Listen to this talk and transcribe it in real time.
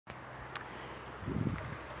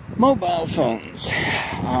Mobile phones,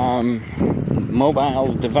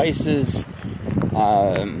 mobile devices.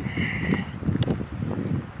 Well,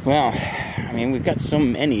 I mean, we've got so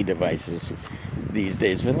many devices these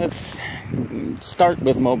days, but let's start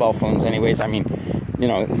with mobile phones anyways. I mean, you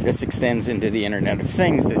know, this extends into the Internet of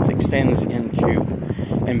Things. This extends into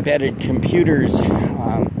embedded computers.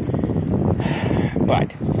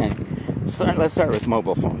 Let's start with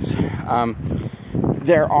mobile phones.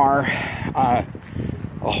 There are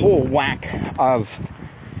a whole whack of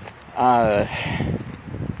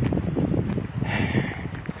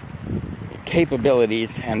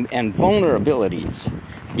capabilities and vulnerabilities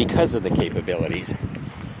because of the capabilities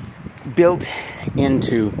built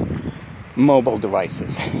into mobile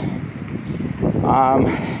devices.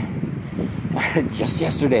 Just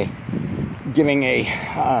yesterday, giving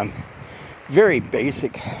a very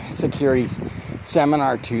basic security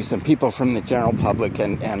seminar to some people from the general public,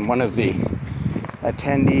 and one of the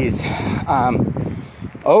attendees,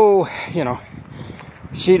 you know,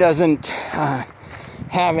 she doesn't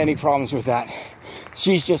have any problems with that.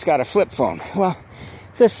 She's just got a flip phone. Well,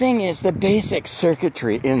 the thing is, the basic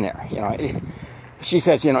circuitry in there, you know, she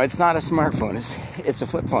says, you know, it's not a smartphone, it's a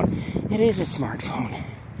flip phone. It is a smartphone.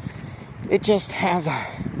 It just has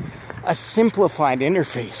a simplified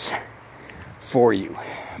interface for you.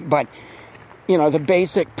 But, you know, the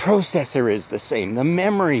basic processor is the same. The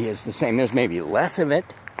memory is the same. There's maybe less of it.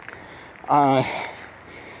 The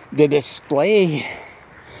display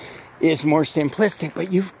is more simplistic,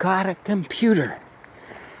 but you've got a computer.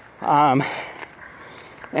 And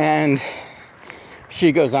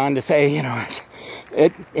she goes on to say, you know,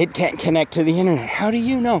 it can't connect to the internet. How do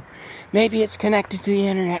you know? Maybe it's connected to the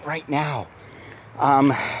internet right now.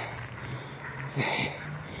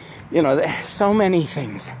 You know, so many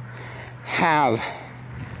things have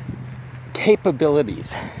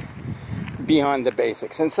capabilities beyond the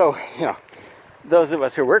basics. And so, you know, those of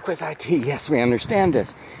us who work with IT, yes, we understand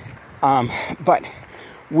this. But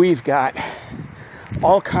we've got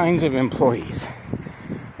all kinds of employees,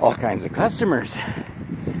 all kinds of customers,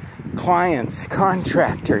 clients,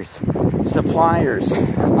 contractors, suppliers,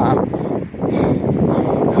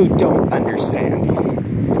 who don't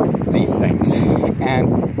understand these things.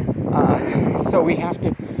 And so we have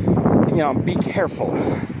to, you know, be careful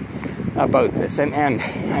about this. And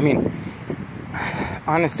I mean,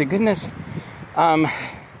 honest to goodness,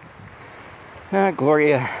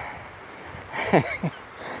 Gloria,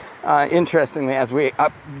 interestingly, as we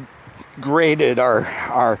upgraded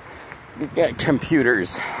our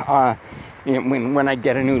computers, when I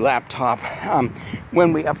get a new laptop,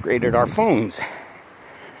 when we upgraded our phones,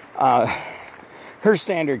 her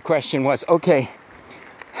standard question was, okay,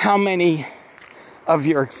 how many of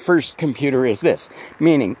your first computer is this?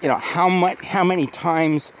 Meaning, you know, how many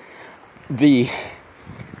times the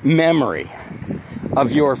memory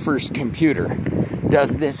of your first computer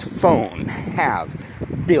does this phone have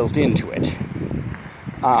built into it?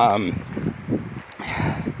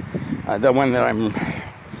 The one that I'm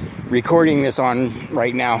recording this on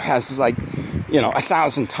right now has, like, you know,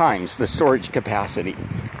 1,000 times the storage capacity.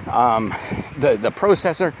 The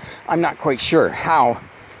processor, I'm not quite sure how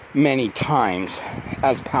many times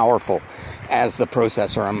as powerful as the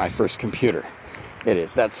processor on my first computer it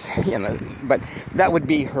is. That's, you know, but that would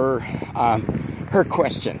be her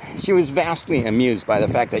question. She was vastly amused by the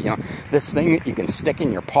fact that, you know, this thing that you can stick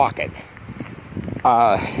in your pocket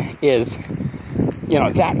is, you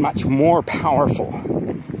know, that much more powerful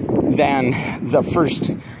than the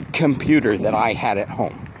first computer that I had at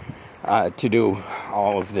home to do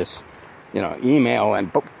all of this, you know, email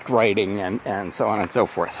and book writing and so on and so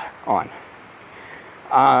forth on.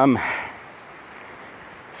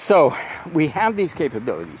 So we have these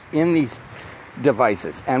capabilities in these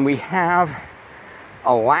devices, and we have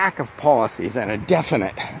a lack of policies and a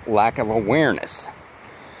definite lack of awareness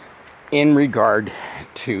in regard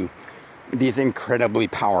to these incredibly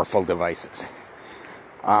powerful devices.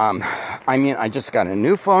 I mean, I just got a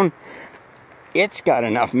new phone. It's got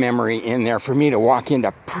enough memory in there for me to walk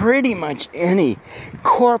into pretty much any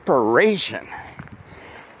corporation.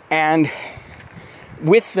 And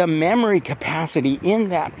with the memory capacity in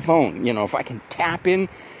that phone, you know, if I can tap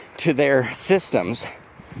into their systems,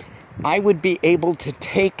 I would be able to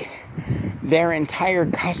take their entire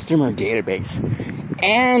customer database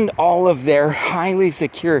and all of their highly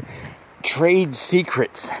secure trade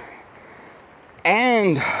secrets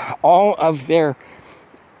and all of their,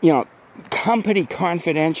 you know, company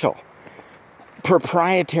confidential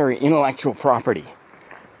proprietary intellectual property,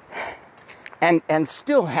 and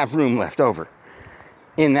still have room left over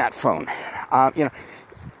in that phone. You know,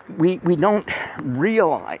 we don't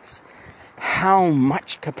realize how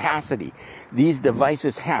much capacity these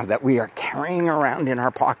devices have that we are carrying around in our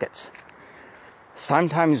pockets.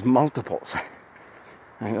 Sometimes multiples.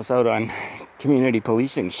 I was out on community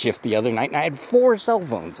policing shift the other night, and I had 4 cell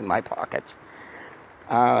phones in my pockets.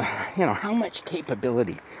 How much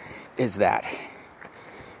capability is that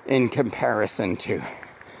in comparison to,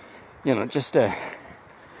 just a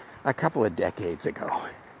couple of decades ago?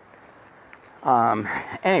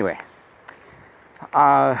 Anyway,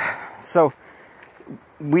 so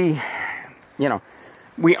we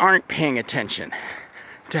aren't paying attention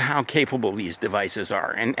to how capable these devices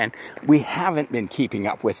are, and we haven't been keeping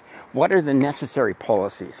up with what are the necessary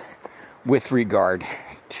policies with regard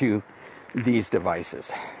to these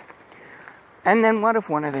devices. And then what if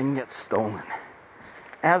one of them gets stolen?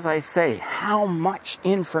 As I say, how much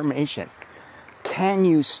information can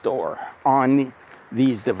you store on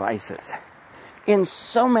these devices? In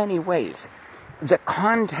so many ways. The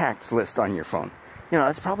contacts list on your phone,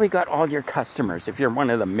 it's probably got all your customers if you're one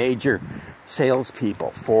of the major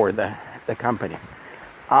salespeople for the company.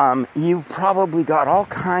 You've probably got all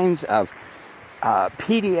kinds of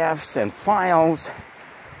PDFs and files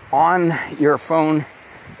on your phone,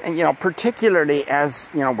 and particularly as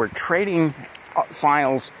we're trading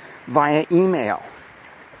files via email,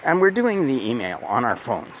 and we're doing the email on our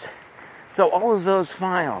phones. So all of those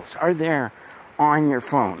files are there on your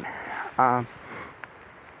phone.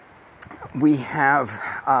 We have,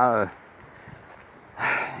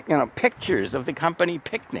 pictures of the company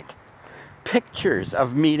picnic, pictures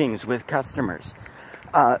of meetings with customers,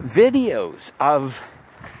 videos of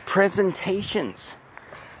presentations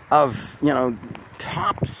of,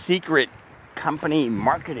 top secret company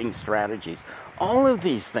marketing strategies. All of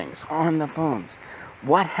these things on the phones.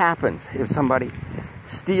 What happens if somebody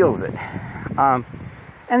steals it? And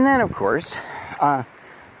then, of course,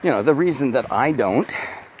 the reason that I don't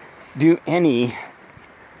do any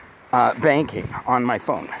banking on my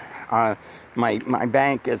phone. My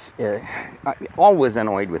bank is always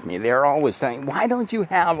annoyed with me. They're always saying, why don't you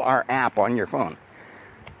have our app on your phone?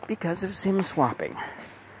 Because of SIM swapping.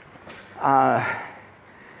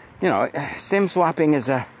 SIM swapping is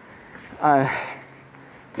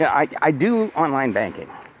I do online banking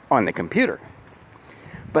on the computer.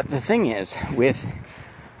 But the thing is, with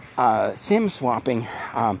SIM swapping,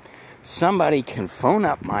 somebody can phone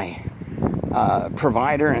up my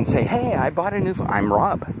provider and say, hey, I bought a new phone. I'm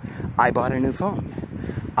Rob. I bought a new phone.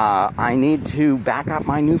 I need to back up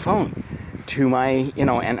my new phone to my,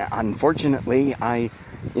 and unfortunately,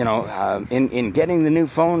 in getting the new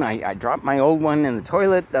phone, I dropped my old one in the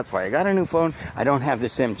toilet. That's why I got a new phone. I don't have the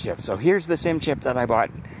SIM chip. So here's the SIM chip that I bought.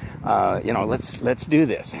 Let's do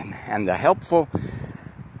this. And the helpful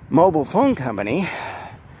mobile phone company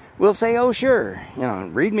will say, oh, sure,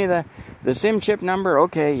 read me the SIM chip number.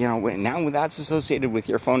 Okay, now that's associated with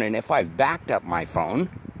your phone. And if I've backed up my phone,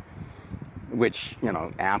 which,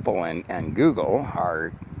 Apple and Google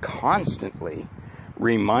are constantly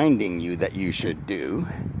reminding you that you should do,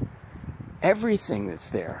 everything that's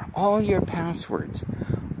there, all your passwords,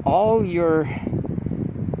 all your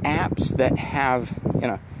apps that have,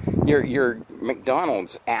 your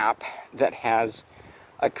McDonald's app that has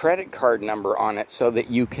a credit card number on it so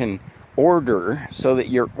that you can order, so that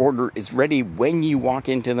your order is ready when you walk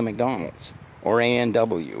into the McDonald's or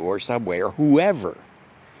A&W or Subway or whoever.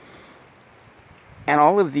 And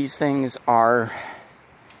all of these things are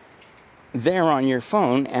there on your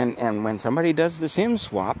phone, and when somebody does the SIM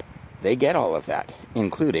swap, they get all of that,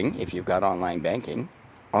 including, if you've got online banking,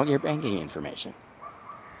 all your banking information.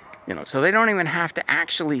 So they don't even have to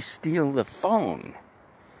actually steal the phone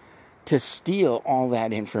to steal all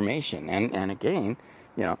that information. And again,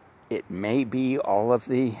 it may be all of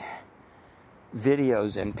the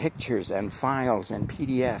videos and pictures and files and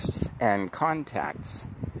PDFs and contacts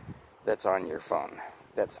that's on your phone.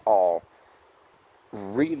 That's all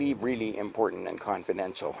really, really important and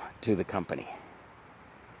confidential to the company.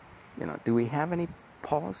 Do we have any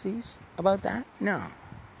policies about that? No.